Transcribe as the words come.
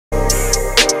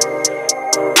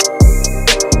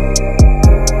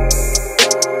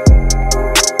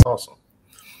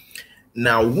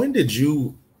Now, when did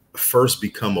you first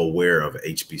become aware of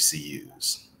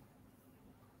HBCUs?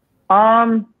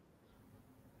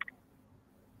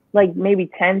 Like maybe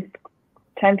 10th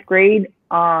grade.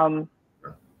 I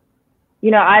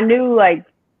knew like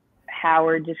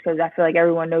Howard just because I feel like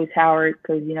everyone knows Howard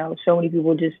because, so many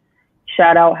people just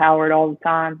shout out Howard all the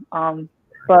time.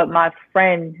 But my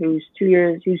friend who's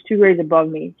 2 grades above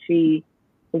me,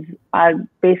 I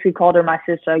basically called her my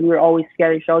sister. Like, we were always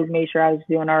together. She always made sure I was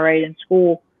doing all right in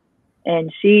school.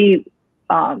 And she's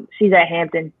at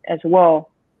Hampton as well.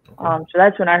 So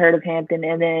that's when I heard of Hampton.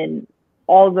 And then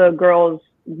all the girls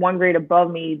 1 grade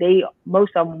above me,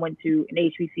 most of them went to an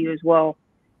HBCU as well.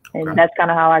 And that's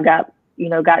kind of how I got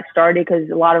started, because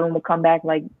a lot of them would come back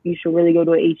like, you should really go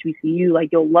to an HBCU. Like,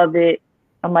 you'll love it.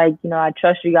 I'm like, I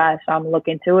trust you guys, so I'm gonna look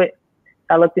into it.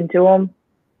 I looked into them,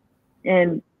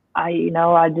 and I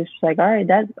just like, all right,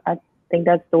 I think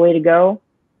that's the way to go.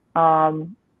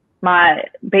 My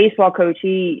baseball coach,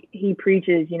 he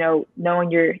preaches,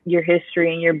 knowing your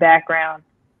history and your background.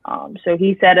 So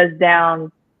he sat us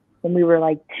down when we were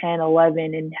like 10,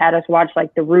 11 and had us watch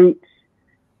like The Roots.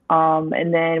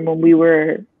 And then when we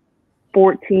were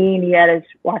 14, he had us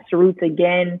watch The Roots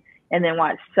again, and then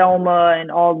watch Selma and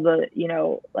all the,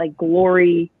 like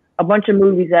Glory, a bunch of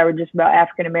movies that were just about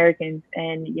African Americans,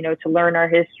 and, to learn our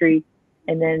history.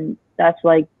 And then that's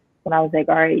like when I was like,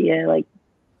 all right, yeah, like,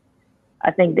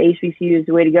 I think the HBCU is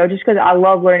the way to go, just because I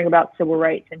love learning about civil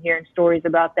rights and hearing stories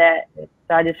about that. So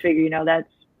I just figure, I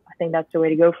think that's the way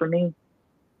to go for me.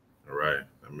 All right.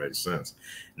 That makes sense.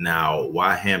 Now,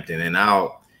 why Hampton? And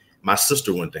my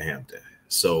sister went to Hampton.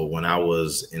 So when I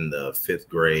was in the 5th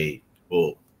grade,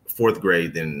 well, 4th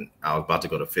grade, then I was about to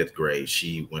go to 5th grade,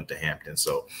 she went to Hampton.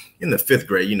 So in the 5th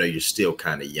grade, you're still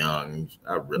kind of young.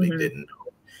 I really didn't know.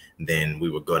 Then we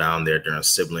would go down there during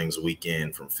siblings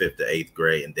weekend from 5th to 8th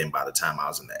grade. And then by the time I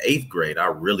was in the 8th grade, I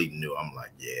really knew, I'm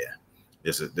like, yeah,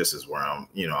 this is where I'm,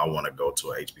 I want to go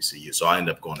to a HBCU. So I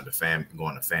ended up going to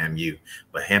FAMU,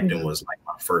 but Hampton was like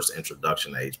my first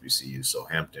introduction to HBCU. So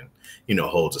Hampton,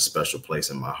 holds a special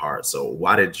place in my heart. So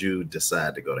why did you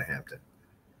decide to go to Hampton?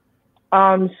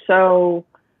 So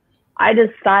I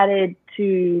decided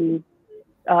to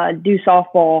do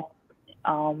softball,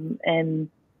 and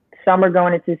summer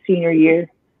going into senior year,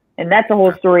 and that's a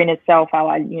whole story in itself, how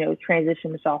I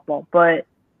transitioned to softball. But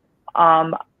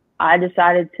I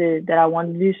decided that I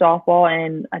wanted to do softball,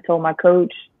 and I told my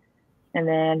coach, and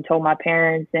then told my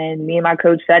parents, and me and my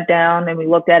coach sat down and we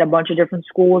looked at a bunch of different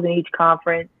schools in each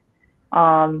conference,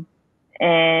 and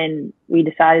we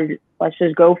decided, let's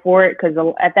just go for it, because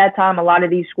at that time a lot of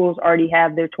these schools already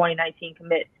have their 2019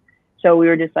 commits. So we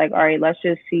were just like, all right, let's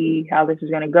just see how this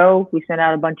is going to go. We sent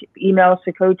out a bunch of emails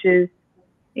to coaches.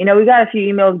 We got a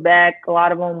few emails back. A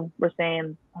lot of them were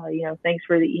saying, thanks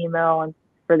for the email and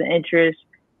for the interest,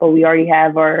 but we already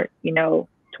have our,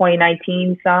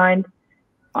 2019 signed.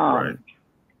 Right.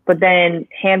 But then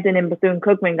Hampton and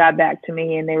Bethune-Cookman got back to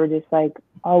me, and they were just like,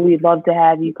 oh, we'd love to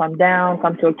have you come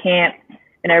to a camp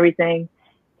and everything.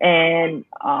 And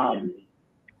I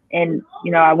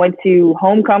went to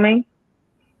homecoming.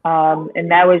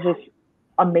 And that was just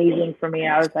amazing for me.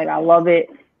 I was like, I love it.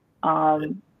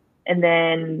 And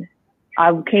then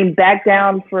I came back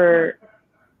down I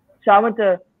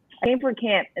came for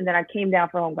camp, and then I came down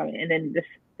for homecoming. And then this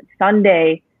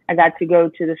Sunday, I got to go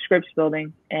to the Scripps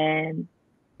building, and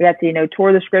we got to,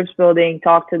 tour the Scripps building,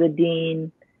 talk to the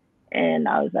dean. And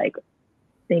I was like, I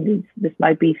think this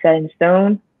might be set in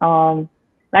stone. And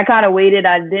I kind of waited.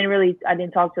 I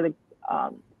didn't talk to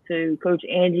to Coach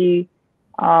Angie.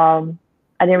 I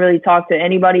didn't really talk to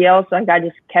anybody else. Like, I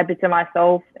just kept it to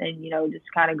myself, and, just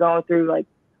kind of going through like,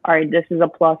 all right, this is a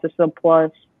plus, this is a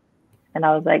plus. And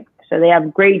I was like, so they have a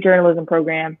great journalism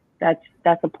program. That's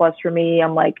a plus for me.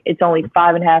 I'm like, it's only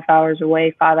 5.5 hours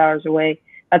away, 5 hours away.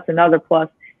 That's another plus.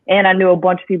 And I knew a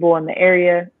bunch of people in the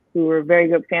area who were very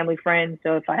good family friends.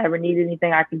 So if I ever needed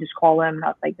anything, I could just call them. And I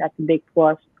was like, that's a big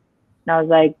plus. And I was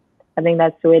like, I think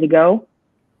that's the way to go.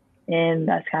 And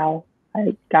that's how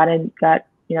I got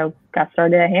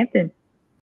started at Hampton.